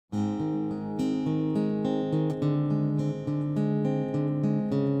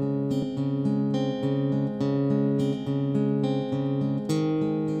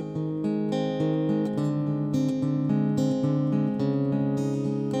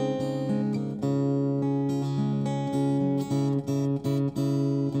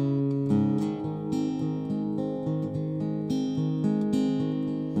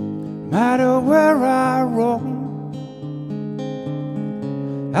matter where I roam,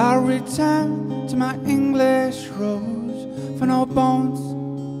 I'll return to my English rose, for no bones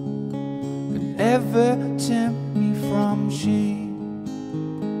could ever tempt me from she.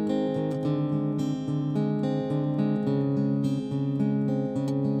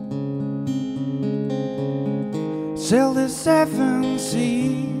 Sailed the 7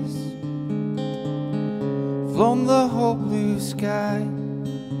 seas, flown the whole blue sky.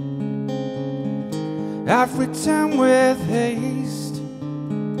 I've returned with haste to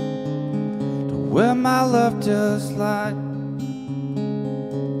where my love does lie. No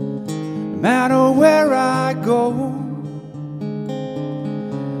matter where I go,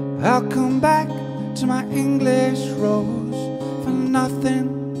 I'll come back to my English rose, for nothing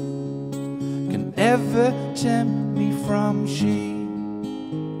can ever tempt me from she.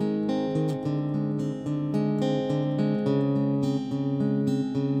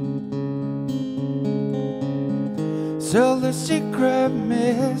 Sail the secret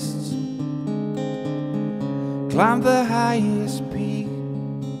mists, climb the highest peak,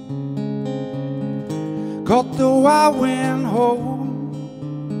 caught the wild wind home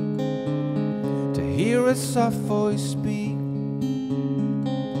to hear a soft voice speak.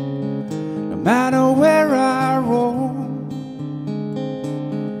 No matter where I roam,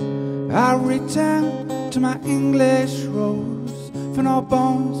 I'll return to my English rose, for no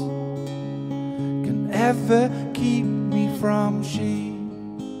bones can ever keep me from she.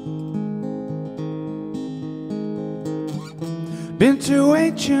 Been to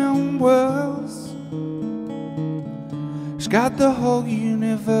ancient worlds, scoured the whole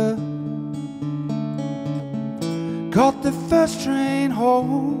universe, caught the first train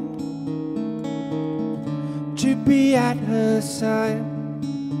home to be at her side.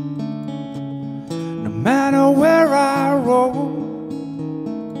 No matter where I roam,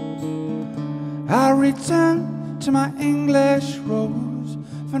 I'll return to my English rose,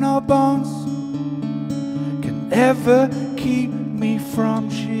 for no bones can ever keep me from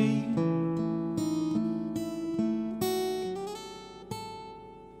she.